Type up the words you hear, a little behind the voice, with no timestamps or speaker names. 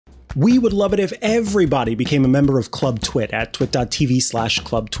We would love it if everybody became a member of Club TWiT at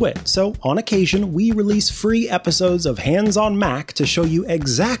twit.tv/clubtwit. So on occasion, we release free episodes of Hands on Mac to show you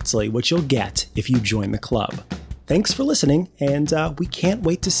exactly what you'll get if you join the club. Thanks for listening, and we can't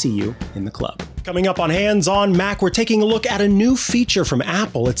wait to see you in the club. Coming up on Hands on Mac, we're taking a look at a new feature from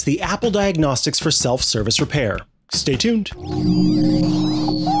Apple. It's the Apple Diagnostics for self-service repair. Stay tuned.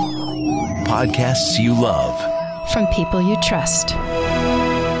 Podcasts you love. From people you trust.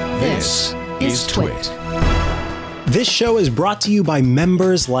 This is TWiT. This show is brought to you by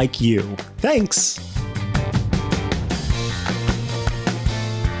members like you. Thanks.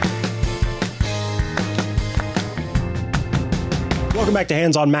 Welcome back to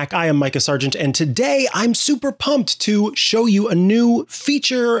Hands on Mac. I am Mikah Sargent, and today I'm super pumped to show you a new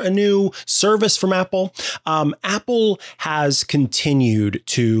feature, a new service from Apple. Apple has continued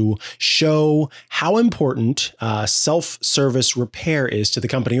to show how important self-service repair is to the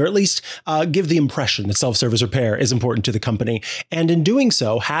company, or at least give the impression that self-service repair is important to the company. And in doing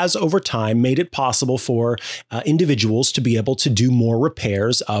so, has over time made it possible for individuals to be able to do more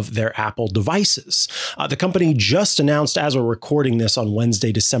repairs of their Apple devices. The company just announced, as we're recording this on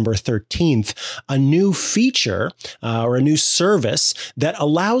Wednesday, December 13th, a new feature or a new service that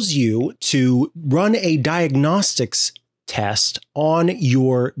allows you to run a diagnostics test on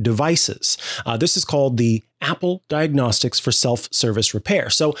your devices. This is called the Apple Diagnostics for self-service repair.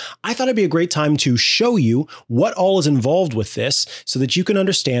 So I thought it'd be a great time to show you what all is involved with this so that you can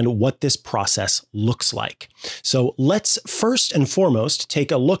understand what this process looks like. So let's first and foremost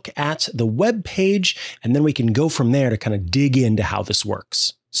take a look at the web page, and then we can go from there to kind of dig into how this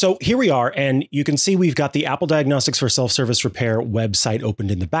works. So here we are, and you can see we've got the Apple Diagnostics for Self-Service Repair website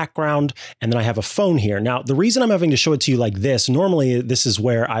opened in the background, and then I have a phone here. Now, the reason I'm having to show it to you like this, normally this is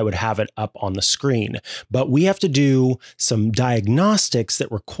where I would have it up on the screen, but we have to do some diagnostics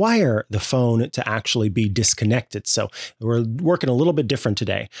that require the phone to actually be disconnected. So we're working a little bit different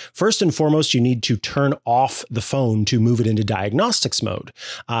today. First and foremost, you need to turn off the phone to move it into diagnostics mode.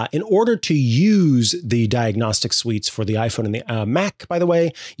 In order to use the diagnostic suites for the iPhone and the Mac, by the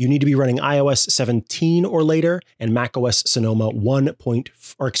way, you need to be running iOS 17 or later and macOS Sonoma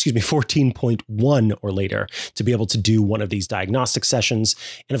 14.1 or later to be able to do one of these diagnostic sessions.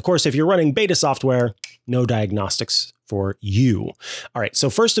 And of course, if you're running beta software, no diagnostics for you. All right, so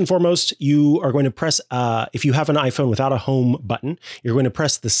first and foremost, you are going to press, if you have an iPhone without a home button, you're going to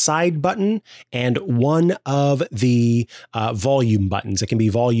press the side button and one of the volume buttons. It can be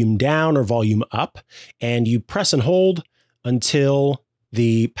volume down or volume up, and you press and hold until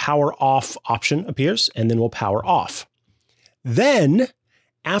the power off option appears, and then we'll power off. Then,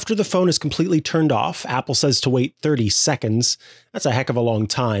 after the phone is completely turned off, Apple says to wait 30 seconds. That's a heck of a long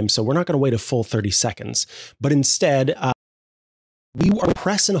time, so we're not going to wait a full 30 seconds. But instead, we will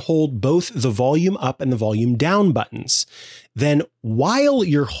press and hold both the volume up and the volume down buttons. Then, while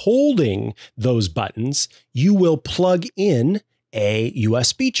you're holding those buttons, you will plug in a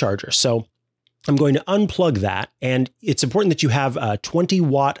USB charger. So I'm going to unplug that, and it's important that you have a 20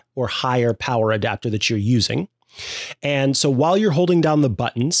 watt or higher power adapter that you're using. And so while you're holding down the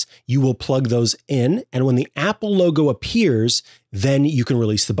buttons, you will plug those in, and when the Apple logo appears, then you can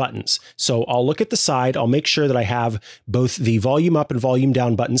release the buttons. So I'll look at the side, I'll make sure that I have both the volume up and volume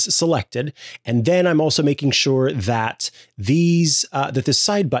down buttons selected, and then I'm also making sure that this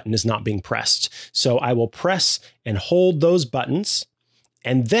side button is not being pressed. So I will press and hold those buttons,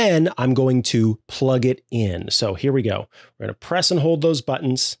 and then I'm going to plug it in. So here we go. We're going to press and hold those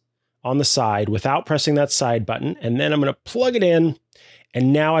buttons on the side without pressing that side button. And then I'm going to plug it in.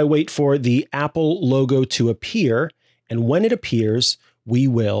 And now I wait for the Apple logo to appear. And when it appears, we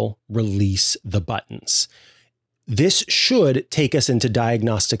will release the buttons. This should take us into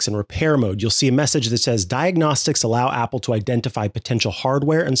diagnostics and repair mode. You'll see a message that says diagnostics allow Apple to identify potential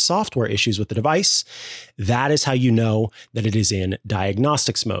hardware and software issues with the device. That is how you know that it is in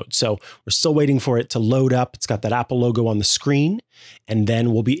diagnostics mode. So we're still waiting for it to load up. It's got that Apple logo on the screen, and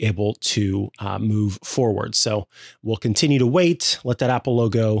then we'll be able to move forward. So we'll continue to wait, let that Apple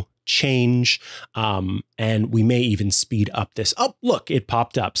logo change, and we may even speed up this. Oh, look, it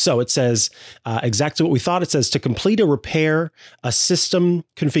popped up. So it says exactly what we thought. It says to complete a repair, a system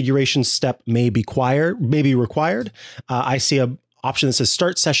configuration step may be required. I see a option that says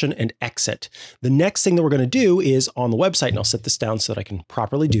start session and exit. The next thing that we're going to do is on the website, and I'll set this down so that I can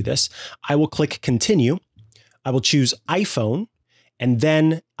properly do this. I will click continue. I will choose iPhone. And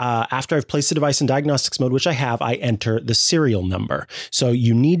then after I've placed the device in diagnostics mode, which I have, I enter the serial number. So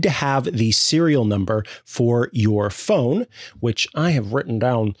you need to have the serial number for your phone, which I have written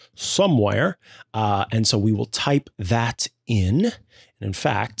down somewhere. And so we will type that in. And in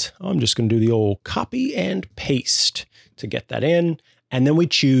fact, I'm just going to do the old copy and paste to get that in. And then we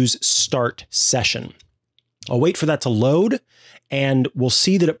choose Start Session. I'll wait for that to load, and we'll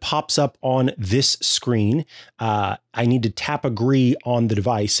see that it pops up on this screen. I need to tap agree on the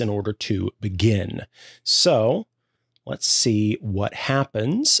device in order to begin. So let's see what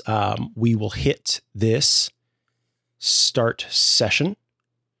happens. We will hit this Start Session,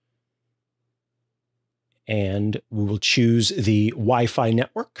 and we will choose the Wi-Fi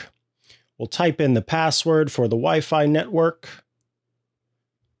network. We'll type in the password for the Wi-Fi network.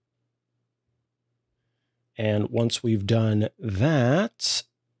 And once we've done that,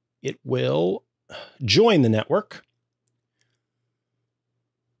 it will join the network.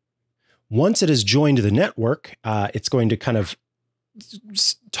 Once it has joined the network, it's going to kind of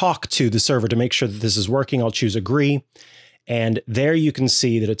talk to the server to make sure that this is working. I'll choose agree. And there you can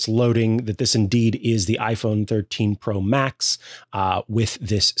see that it's loading that this indeed is the iPhone 13 Pro Max with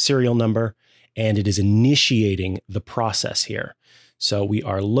this serial number, and it is initiating the process here. So we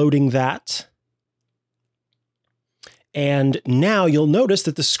are loading that. And now you'll notice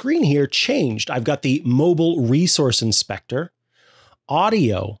that the screen here changed. I've got the Mobile Resource Inspector,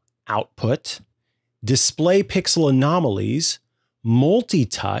 audio output, display pixel anomalies,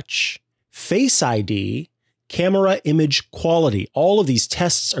 multi-touch, Face ID, camera image quality. All of these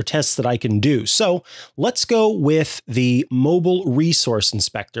tests are tests that I can do. So let's go with the Mobile Resource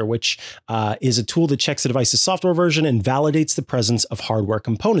Inspector, which is a tool that checks the device's software version and validates the presence of hardware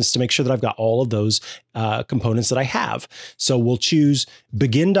components to make sure that I've got all of those components that I have. So we'll choose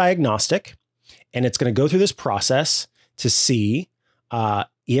Begin Diagnostic, and it's going to go through this process to see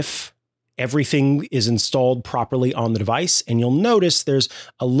if everything is installed properly on the device. And you'll notice there's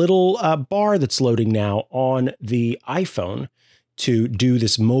a little bar that's loading now on the iPhone to do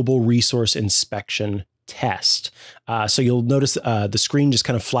this mobile resource inspection test. So you'll notice the screen just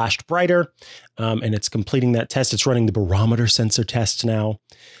kind of flashed brighter, and it's completing that test. It's running the barometer sensor test now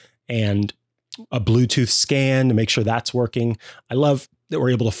and a Bluetooth scan to make sure that's working. I love that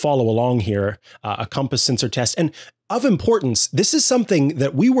we're able to follow along here, a compass sensor test. And of importance, this is something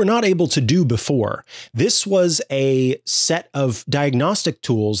that we were not able to do before. This was a set of diagnostic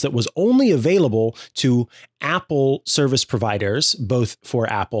tools that was only available to Apple service providers, both for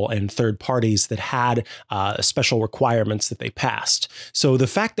Apple and third parties that had special requirements that they passed. So the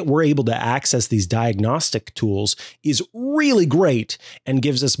fact that we're able to access these diagnostic tools is really great and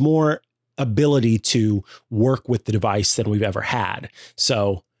gives us more ability to work with the device than we've ever had.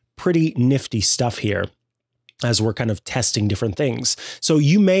 So pretty nifty stuff here as we're kind of testing different things. So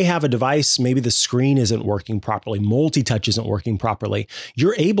you may have a device, maybe the screen isn't working properly, multi-touch isn't working properly.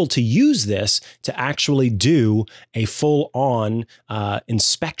 You're able to use this to actually do a full-on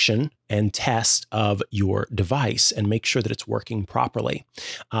inspection and test of your device and make sure that it's working properly.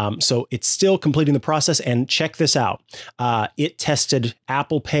 So it's still completing the process, and check this out. It tested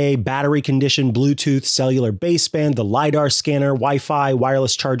Apple Pay, battery condition, Bluetooth, cellular baseband, the LiDAR scanner, Wi-Fi,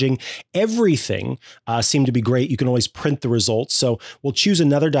 wireless charging, everything seemed to be great. You can always print the results. So we'll choose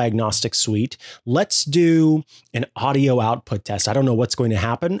another diagnostic suite. Let's do an audio output test. I don't know what's going to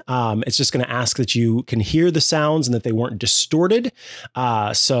happen. It's just going to ask that you can hear the sounds and that they weren't distorted.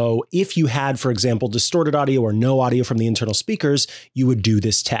 So if you had, for example, distorted audio or no audio from the internal speakers, you would do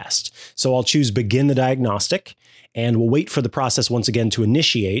this test. So I'll choose Begin the Diagnostic, and we'll wait for the process once again to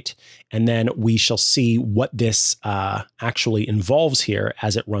initiate, and then we shall see what this actually involves here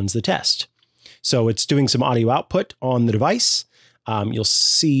as it runs the test. So it's doing some audio output on the device. You'll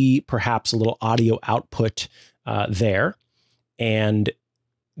see perhaps a little audio output there, and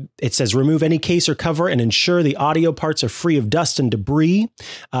it says remove any case or cover and ensure the audio parts are free of dust and debris.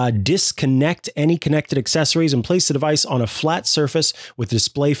 Disconnect any connected accessories and place the device on a flat surface with the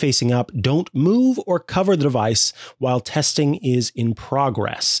display facing up. Don't move or cover the device while testing is in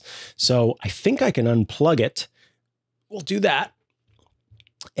progress. So I think I can unplug it. We'll do that.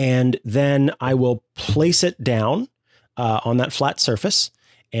 And then I will place it down on that flat surface,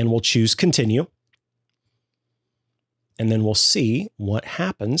 and we'll choose continue. And then we'll see what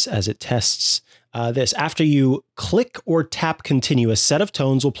happens as it tests this. After you click or tap continue, a set of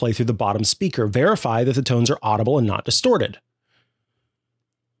tones will play through the bottom speaker. Verify that the tones are audible and not distorted.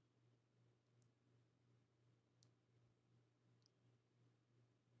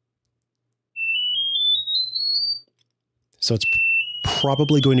 So it's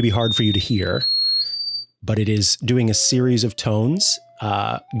probably going to be hard for you to hear, but it is doing a series of tones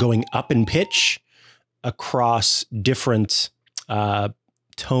going up in pitch across different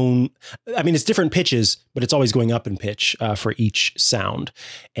tone. I mean, it's different pitches, but it's always going up in pitch for each sound.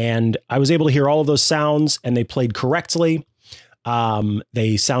 And I was able to hear all of those sounds, and they played correctly.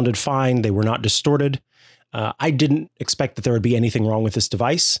 They sounded fine. They were not distorted. I didn't expect that there would be anything wrong with this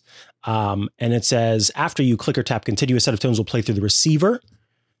device. And it says, after you click or tap continue, a set of tones will play through the receiver.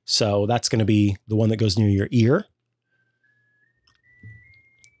 So that's going to be the one that goes near your ear.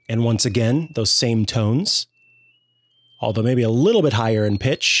 And once again, those same tones, although maybe a little bit higher in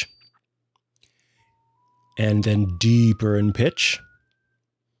pitch. And then deeper in pitch.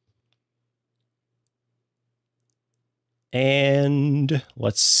 And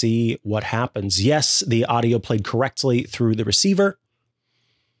let's see what happens. Yes, the audio played correctly through the receiver.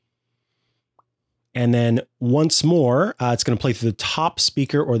 And then once more, it's going to play through the top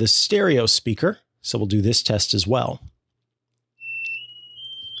speaker or the stereo speaker. So we'll do this test as well.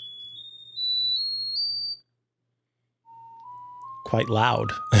 Quite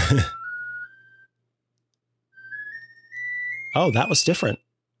loud. Oh, that was different.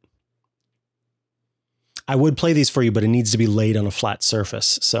 I would play these for you, but it needs to be laid on a flat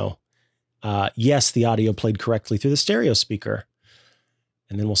surface. So yes, the audio played correctly through the stereo speaker.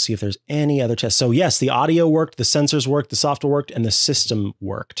 And then we'll see if there's any other tests. So yes, the audio worked, the sensors worked, the software worked, and the system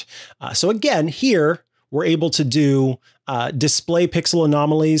worked. So again, here we're able to do display pixel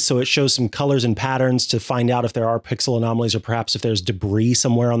anomalies. So it shows some colors and patterns to find out if there are pixel anomalies or perhaps if there's debris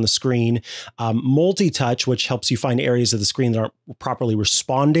somewhere on the screen. Multi-touch, which helps you find areas of the screen that aren't properly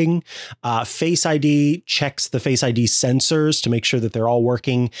responding. Face ID checks the Face ID sensors to make sure that they're all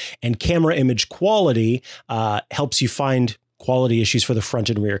working. And camera image quality helps you find quality issues for the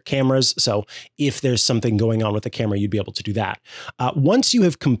front and rear cameras. So if there's something going on with the camera, you'd be able to do that. Once you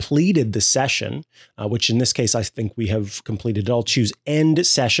have completed the session, which in this case, I think we have completed it, I'll choose end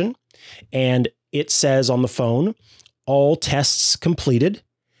session. And it says on the phone, all tests completed.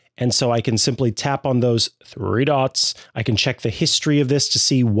 And so I can simply tap on those three dots. I can check the history of this to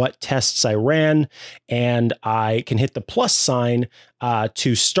see what tests I ran. And I can hit the plus sign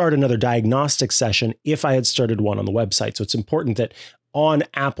to start another diagnostic session if I had started one on the website. So it's important that on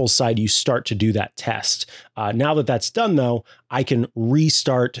Apple's side, you start to do that test. Now that that's done, though, I can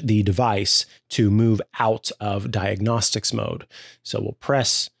restart the device to move out of diagnostics mode. So we'll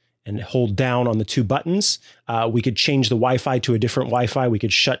press and hold down on the two buttons. We could change the Wi-Fi to a different Wi-Fi. We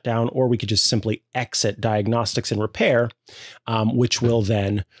could shut down, or we could just simply exit diagnostics and repair, which will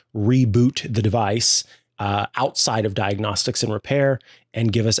then reboot the device outside of diagnostics and repair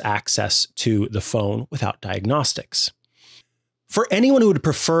and give us access to the phone without diagnostics. For anyone who would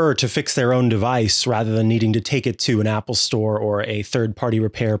prefer to fix their own device rather than needing to take it to an Apple store or a third-party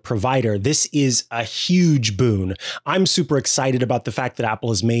repair provider, this is a huge boon. I'm super excited about the fact that Apple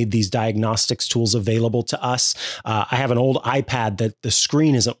has made these diagnostics tools available to us. I have an old iPad that the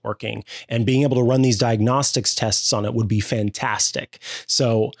screen isn't working, and being able to run these diagnostics tests on it would be fantastic.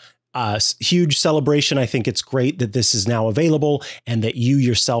 So huge celebration. I think it's great that this is now available and that you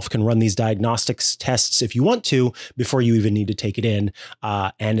yourself can run these diagnostics tests if you want to before you even need to take it in.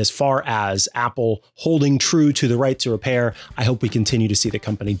 And as far as Apple holding true to the right to repair, I hope we continue to see the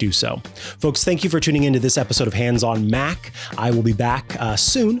company do so. Folks, thank you for tuning into this episode of Hands on Mac. I will be back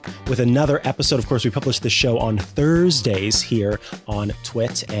soon with another episode. Of course, we publish this show on Thursdays here on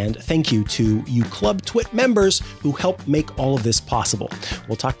TWiT. And thank you to you Club TWiT members who help make all of this possible.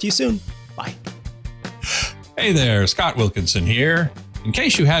 We'll talk to you soon. Bye. Hey there, Scott Wilkinson here. In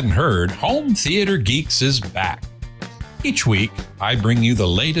case you hadn't heard, Home Theater Geeks is back. Each week, I bring you the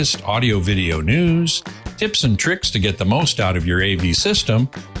latest audio-video news, tips and tricks to get the most out of your AV system,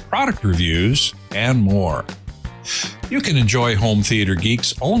 product reviews, and more. You can enjoy Home Theater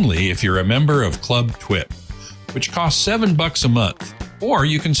Geeks only if you're a member of Club TWiT, which costs $7 a month, or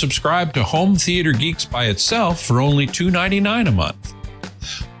you can subscribe to Home Theater Geeks by itself for only $2.99 a month.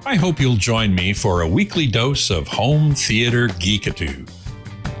 I hope you'll join me for a weekly dose of home theater geekitude.